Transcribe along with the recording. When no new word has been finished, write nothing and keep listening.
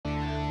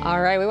All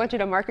right, we want you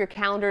to mark your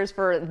calendars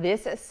for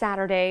this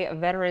Saturday,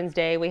 Veterans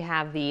Day. We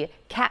have the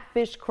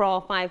Catfish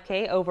Crawl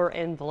 5K over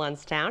in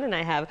Blountstown, and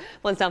I have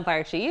Blountstown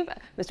Fire Chief,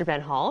 Mr. Ben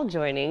Hall,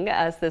 joining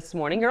us this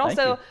morning. You're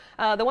also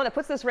the one that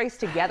puts this race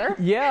together.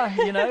 Yeah,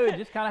 you know, it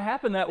just kind of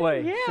happened that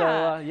way. Yeah.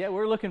 So, yeah,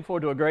 we're looking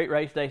forward to a great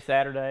race day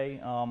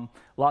Saturday.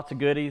 Lots of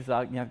goodies.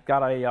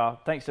 Got a,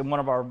 thanks to one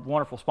of our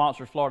wonderful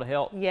sponsors, Florida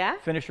Health. Yeah.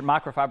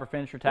 Microfiber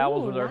finisher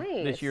towels with our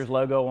this year's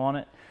logo on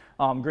it.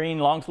 Green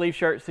long sleeve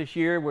shirts this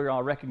year.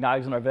 We're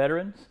recognizing our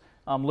veterans.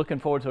 I'm looking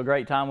forward to a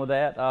great time with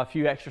that. A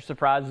few extra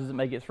surprises that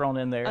may get thrown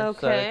in there.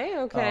 Okay, so,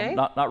 okay.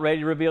 Not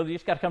ready to reveal. You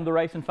just got to come to the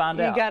race and find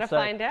out. You got to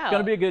find out. It's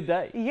going to be a good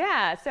day.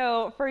 Yeah.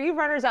 So for you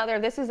runners out there,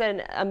 this is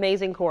an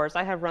amazing course.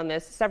 I have run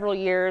this several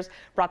years.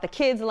 Brought the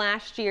kids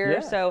last year. Yeah.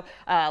 So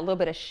a little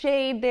bit of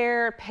shade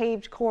there.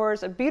 Paved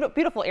course. A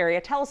beautiful area.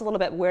 Tell us a little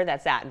bit where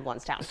that's at in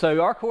Blountstown. So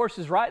our course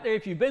is right there.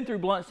 If you've been through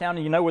Blountstown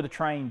and you know where the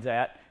train's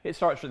at, it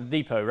starts at the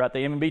depot, right? The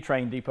M&B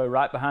train depot,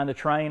 right behind the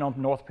train on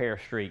North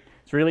Paris Street.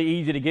 It's really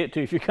easy to get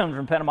to if you're coming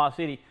from Panama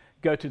City.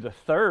 Go to the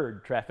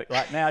third traffic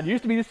light now. It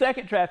used to be the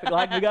second traffic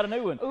light, and we got a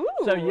new one. Ooh.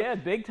 So yeah,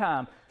 big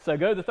time. So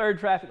go to the third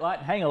traffic light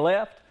and hang a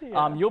left.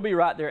 Yeah. You'll be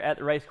right there at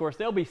the race course.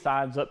 There'll be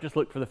signs up. Just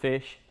look for the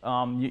fish.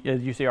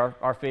 As you see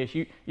our fish,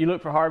 you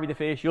look for Harvey the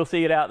fish. You'll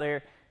see it out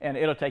there, and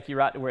it'll take you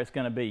right to where it's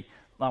going to be.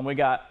 We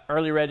got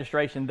early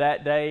registration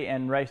that day,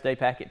 and race day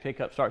packet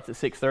pickup starts at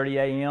 6:30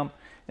 a.m.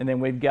 And then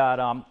we've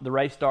got the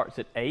race starts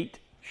at 8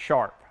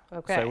 sharp.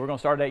 Okay. So we're going to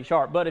start at 8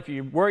 sharp. But if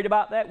you're worried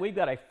about that, we've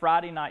got a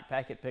Friday night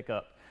packet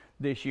pickup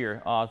this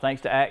year,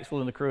 thanks to Axel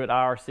and the crew at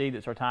IRC.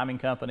 That's our timing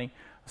company.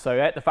 So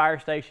at the fire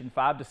station,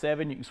 5 to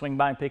 7, you can swing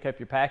by and pick up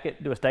your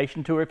packet, do a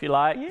station tour if you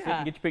like, so you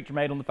can get your picture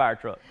made on the fire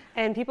truck.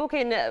 And people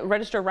can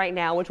register right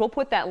now, which we'll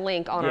put that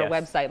link on our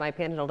website,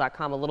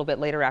 mypanhandle.com, a little bit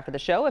later after the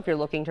show if you're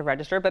looking to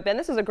register. But Ben,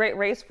 this is a great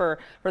race for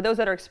those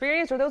that are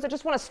experienced or those that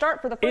just want to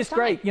start for the first time.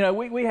 It's great. You know,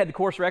 we had the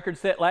course record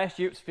set last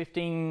year. It was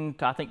 15,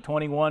 I think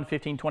 21,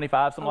 15,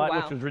 25, something like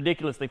that, which was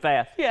ridiculously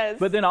fast. Yes.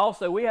 But then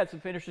also we had some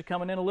finishers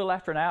coming in a little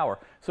after an hour.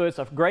 So it's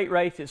a great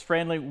race. It's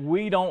friendly.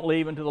 We don't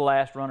leave until the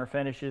last runner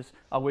finishes.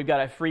 We've got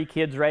a free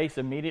kids race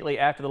immediately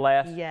after the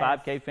last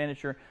 5K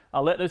finisher.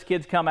 Let those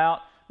kids come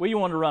out. We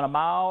want to run a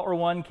mile or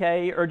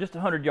 1K or just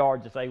 100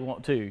 yards if they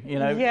want to, you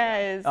know.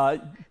 Yes,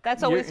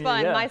 that's always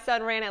fun. Yeah. My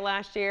son ran it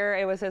last year.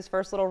 It was his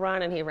first little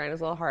run, and he ran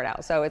his little heart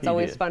out. So it's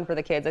always fun for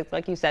the kids. It's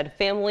like you said,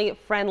 family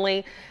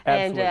friendly,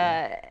 and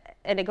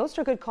it goes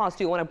to a good cause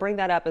too. You want to bring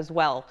that up as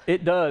well.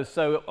 It does.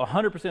 So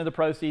 100% of the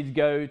proceeds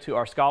go to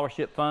our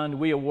scholarship fund.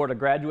 We award a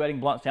graduating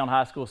Blountstown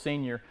High School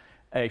senior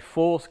a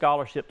full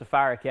scholarship to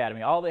Fire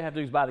Academy. All they have to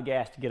do is buy the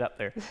gas to get up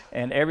there,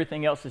 and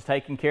everything else is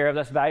taken care of.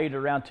 That's valued at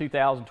around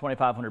 $2,000,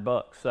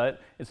 $2,500. So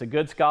it's a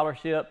good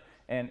scholarship,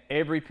 and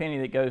every penny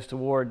that goes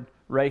toward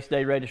race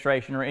day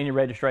registration or any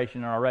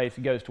registration in our race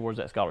goes towards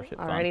that scholarship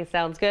fund. Alrighty,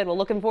 sounds good. Well,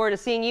 looking forward to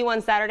seeing you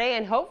on Saturday,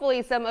 and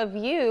hopefully some of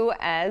you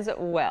as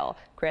well.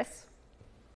 Chris?